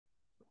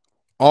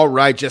All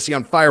right, Jesse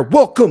on fire.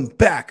 Welcome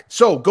back.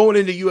 So going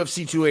into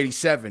UFC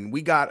 287,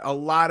 we got a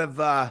lot of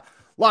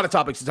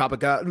topics to talk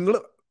about.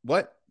 A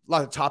lot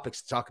of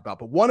topics to talk about.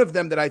 But one of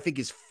them that I think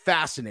is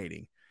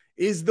fascinating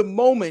is the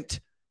moment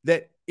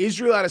that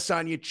Israel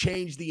Adesanya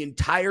changed the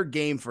entire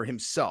game for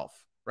himself,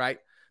 right?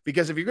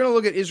 Because if you're going to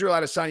look at Israel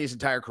Adesanya's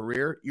entire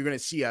career, you're going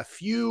to see a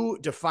few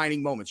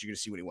defining moments. You're going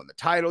to see when he won the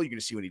title. You're going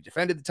to see when he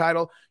defended the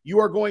title. You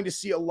are going to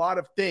see a lot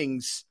of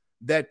things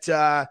that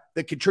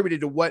that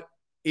contributed to what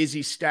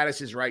Izzy's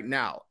status is right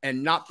now,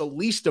 and not the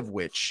least of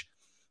which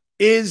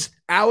is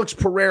Alex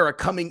Pereira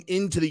coming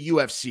into the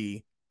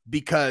UFC,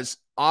 because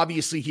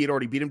obviously he had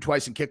already beat him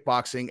twice in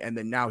kickboxing, and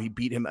then now he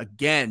beat him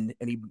again,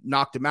 and he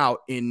knocked him out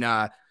in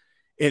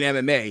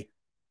MMA.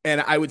 And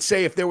I would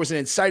say if there was an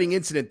inciting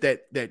incident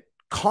that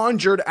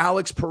conjured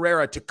Alex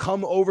Pereira to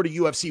come over to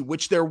UFC,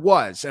 which there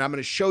was, and I'm going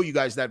to show you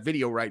guys that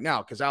video right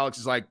now, because Alex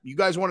is like, you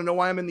guys want to know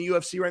why I'm in the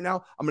UFC right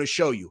now? I'm going to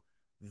show you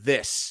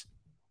this.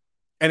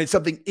 And it's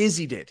something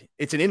Izzy did.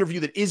 It's an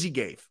interview that Izzy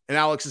gave. And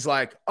Alex is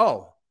like,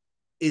 oh,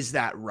 is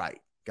that right,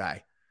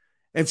 guy?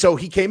 And so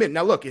he came in.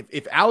 Now, look,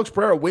 if Alex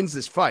Pereira wins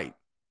this fight,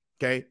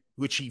 okay,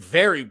 which he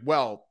very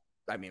well,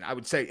 I mean, I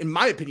would say, in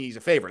my opinion, he's a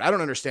favorite. I don't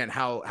understand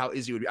how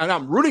Izzy would be. And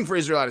I'm rooting for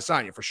Israel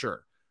Adesanya for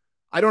sure.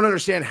 I don't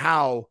understand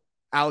how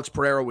Alex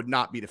Pereira would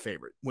not be the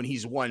favorite when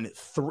he's won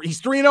three. He's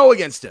 3-0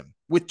 against him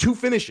with 2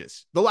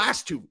 finishes. The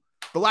last two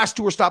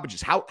were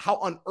stoppages. How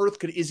on earth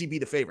could Izzy be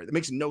the favorite? That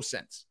makes no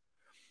sense.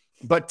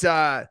 But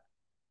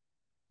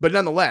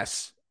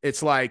nonetheless,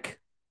 it's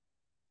like,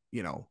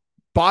 you know,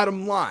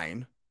 bottom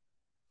line,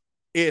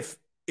 if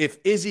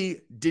Izzy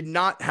did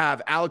not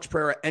have Alex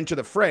Pereira enter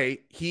the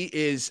fray, he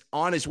is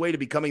on his way to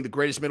becoming the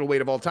greatest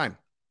middleweight of all time,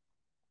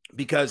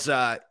 because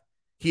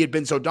he had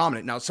been so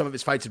dominant. Now, some of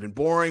his fights have been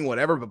boring,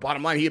 whatever, but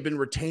bottom line, he had been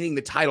retaining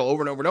the title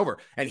over and over and over,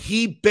 and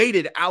he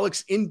baited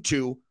Alex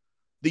into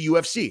the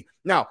UFC.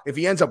 Now, if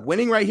he ends up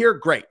winning right here,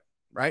 great,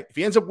 right? If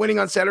he ends up winning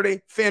on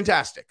Saturday,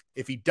 fantastic.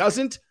 If he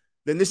doesn't,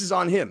 then this is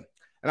on him.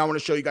 And I want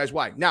to show you guys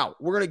why. Now,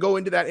 we're going to go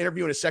into that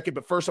interview in a second.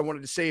 But first, I wanted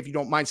to say, if you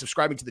don't mind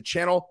subscribing to the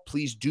channel,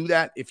 please do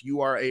that. If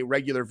you are a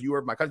regular viewer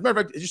of my content.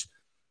 Matter of fact, just,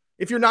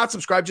 if you're not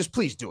subscribed, just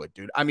please do it,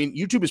 dude. I mean,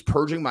 YouTube is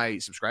purging my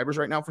subscribers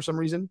right now for some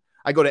reason.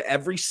 I go to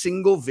every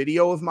single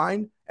video of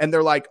mine, and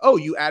they're like, oh,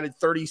 you added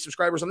 30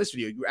 subscribers on this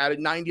video. You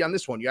added 90 on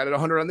this one. You added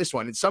 100 on this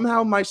one. And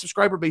somehow my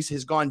subscriber base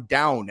has gone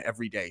down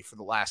every day for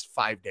the last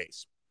 5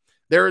 days.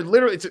 They're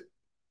literally,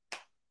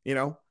 you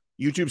know,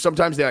 YouTube,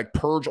 sometimes they like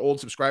purge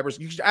old subscribers.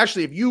 You should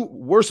actually, if you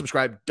were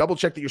subscribed, double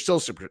check that you're still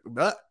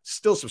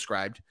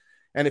subscribed.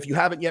 And if you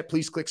haven't yet,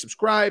 please click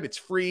subscribe. It's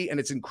free and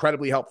it's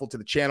incredibly helpful to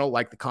the channel.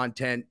 Like the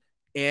content,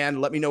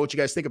 and let me know what you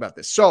guys think about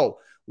this. So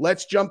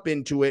let's jump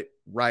into it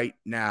right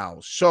now.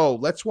 So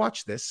let's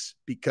watch this,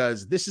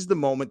 because this is the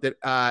moment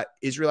that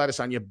Israel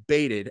Adesanya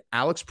baited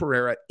Alex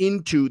Pereira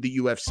into the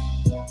UFC.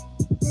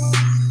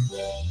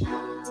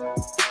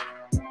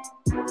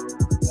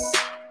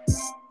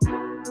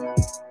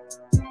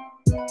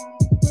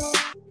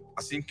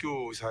 Assim que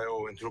o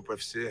Israel entrou pro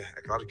UFC,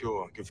 é claro que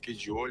eu fiquei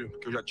de olho,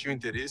 porque eu já tinha o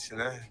interesse,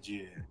 né,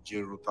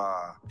 de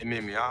lutar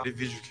MMA. Tem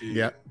vídeo que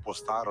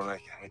postaram, né,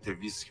 uma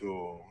entrevista que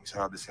o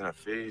Israel Adesanya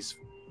fez,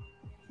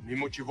 me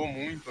motivou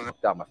muito, né.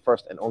 My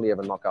first and only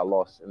ever knockout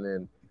loss, and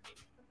then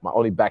my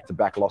only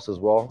back-to-back loss as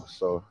well.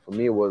 So for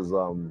me, it was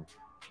a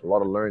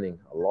lot of learning.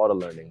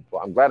 But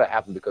I'm glad it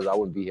happened, because I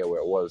wouldn't be here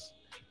where it was.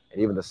 And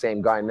even the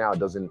same guy now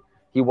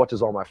he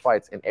watches all my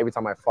fights, and every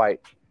time I fight,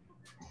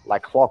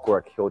 like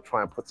clockwork, he'll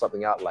try and put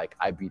something out like,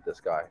 I beat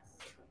this guy.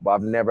 But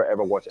I've never,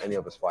 ever watched any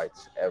of his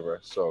fights, ever.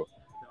 So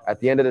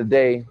at the end of the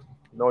day,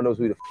 no one knows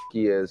who the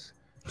he is.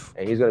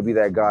 And he's going to be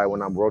that guy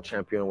when I'm world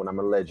champion, when I'm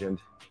a legend.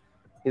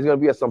 He's going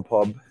to be at some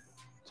pub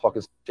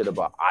talking shit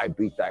about, I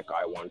beat that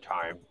guy one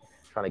time,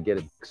 trying to get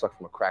it sucked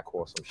from a crack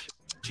whore or some shit.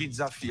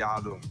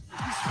 Desafiado.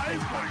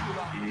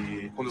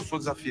 E quando eu sou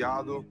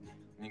desafiado,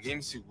 ninguém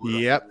me segura.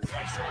 Yep.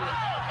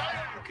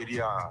 Eu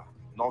queria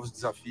novos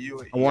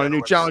desafios. I wanted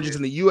new challenges,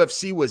 and the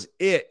UFC was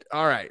it.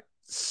 All right.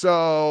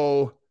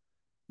 So,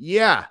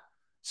 yeah.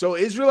 So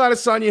Israel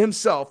Adesanya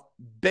himself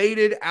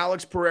baited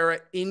Alex Pereira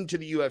into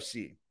the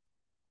UFC,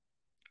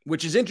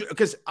 which is interesting,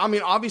 because, I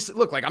mean, obviously,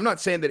 look, like, I'm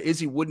not saying that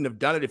Izzy wouldn't have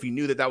done it if he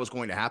knew that that was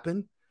going to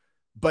happen.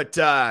 But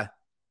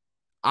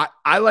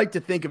I like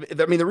to think of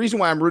it. I mean, the reason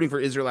why I'm rooting for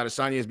Israel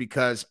Adesanya is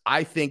because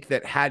I think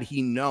that had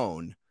he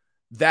known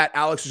that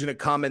Alex was going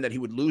to come and that he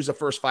would lose the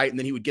first fight and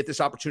then he would get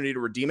this opportunity to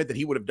redeem it, that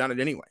he would have done it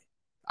anyway.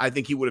 I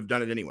think he would have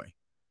done it anyway.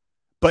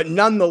 But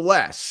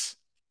nonetheless,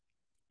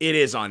 it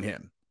is on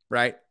him,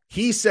 right?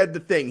 He said the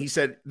thing. He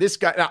said, this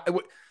guy,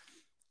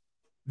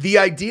 the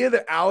idea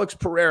that Alex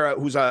Pereira,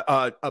 who's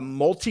a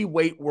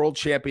multi-weight world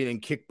champion in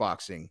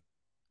kickboxing,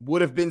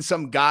 would have been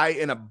some guy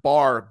in a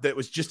bar that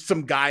was just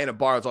some guy in a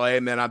bar. It's like,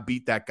 hey, man, I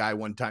beat that guy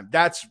one time.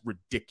 That's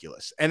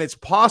ridiculous. And it's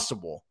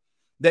possible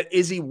that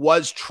Izzy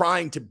was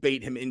trying to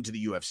bait him into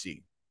the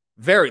UFC.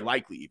 Very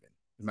likely, even,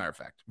 as a matter of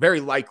fact. Very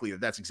likely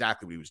that that's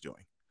exactly what he was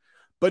doing.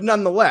 But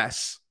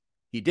nonetheless,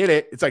 he did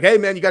it. It's like, hey,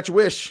 man, you got your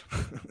wish.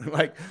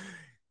 Like,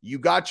 you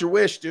got your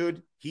wish,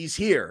 dude. He's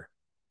here.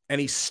 And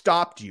he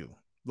stopped you.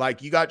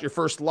 Like, you got your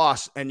first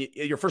loss, and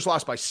your first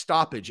loss by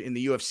stoppage in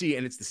the UFC,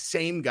 and it's the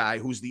same guy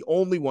who's the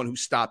only one who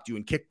stopped you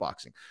in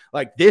kickboxing.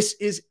 Like, this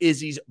is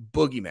Izzy's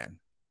boogeyman.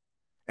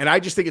 And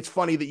I just think it's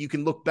funny that you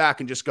can look back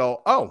and just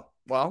go, oh,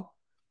 well,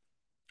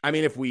 I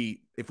mean, if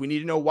we need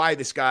to know why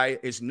this guy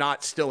is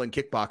not still in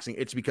kickboxing,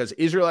 it's because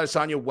Israel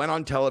Adesanya went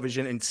on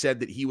television and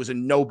said that he was a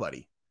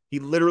nobody. He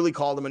literally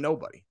called him a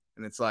nobody.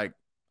 And it's like,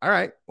 all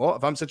right, well,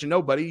 if I'm such a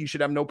nobody, you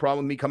should have no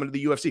problem with me coming to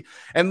the UFC.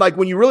 And like,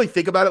 when you really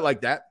think about it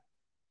like that,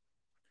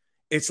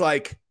 it's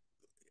like,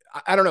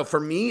 I don't know. For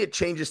me, it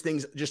changes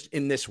things just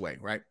in this way,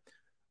 right?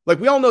 Like,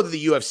 we all know that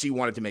the UFC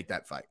wanted to make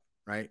that fight,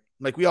 right?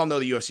 Like, we all know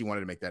the UFC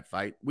wanted to make that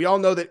fight. We all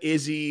know that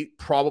Izzy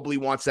probably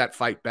wants that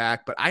fight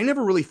back, but I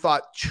never really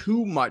thought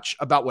too much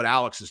about what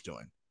Alex is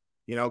doing,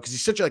 you know, because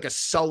he's such like a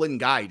sullen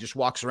guy. He just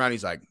walks around.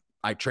 He's like,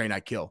 I train, I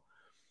kill.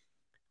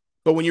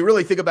 But when you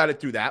really think about it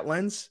through that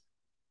lens,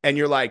 and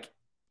you're like,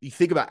 you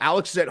think about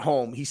Alex is at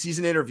home, he sees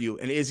an interview,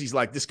 and Izzy's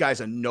like, this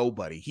guy's a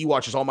nobody. He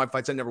watches all my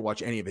fights. I never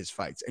watch any of his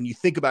fights. And you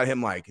think about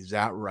him like, is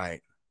that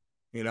right?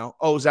 You know,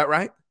 oh, is that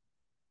right?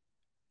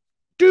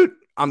 Dude,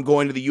 I'm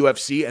going to the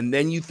UFC. And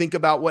then you think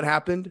about what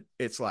happened.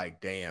 It's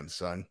like, damn,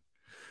 son.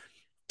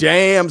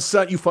 Damn,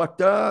 son, you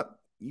fucked up.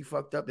 You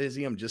fucked up,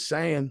 Izzy. I'm just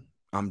saying.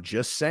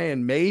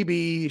 Maybe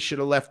you should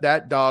have left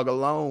that dog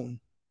alone,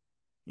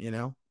 you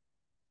know?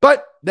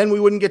 But then we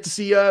wouldn't get to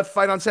see a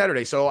fight on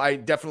Saturday. So I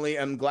definitely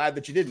am glad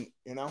that you didn't,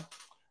 you know?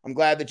 I'm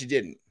glad that you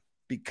didn't,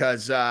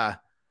 because I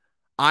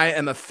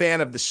am a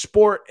fan of the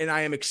sport, and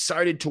I am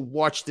excited to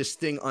watch this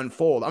thing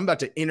unfold. I'm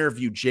about to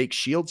interview Jake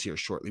Shields here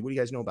shortly. What do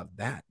you guys know about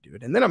that,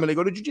 dude? And then I'm going to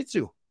go to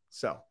jiu-jitsu.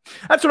 So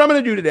that's what I'm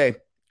going to do today.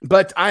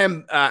 But I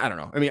am, I don't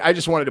know. I mean, I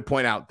just wanted to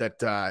point out that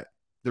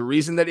the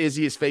reason that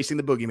Izzy is facing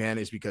the boogeyman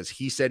is because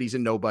he said he's a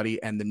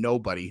nobody, and the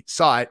nobody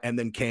saw it and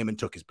then came and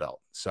took his belt.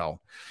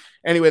 So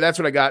anyway, that's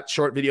what I got.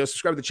 Short video.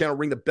 Subscribe to the channel.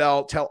 Ring the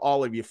bell. Tell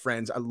all of your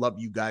friends. I love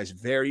you guys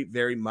very,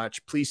 very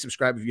much. Please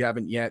subscribe if you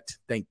haven't yet.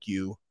 Thank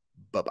you.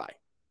 Bye-bye.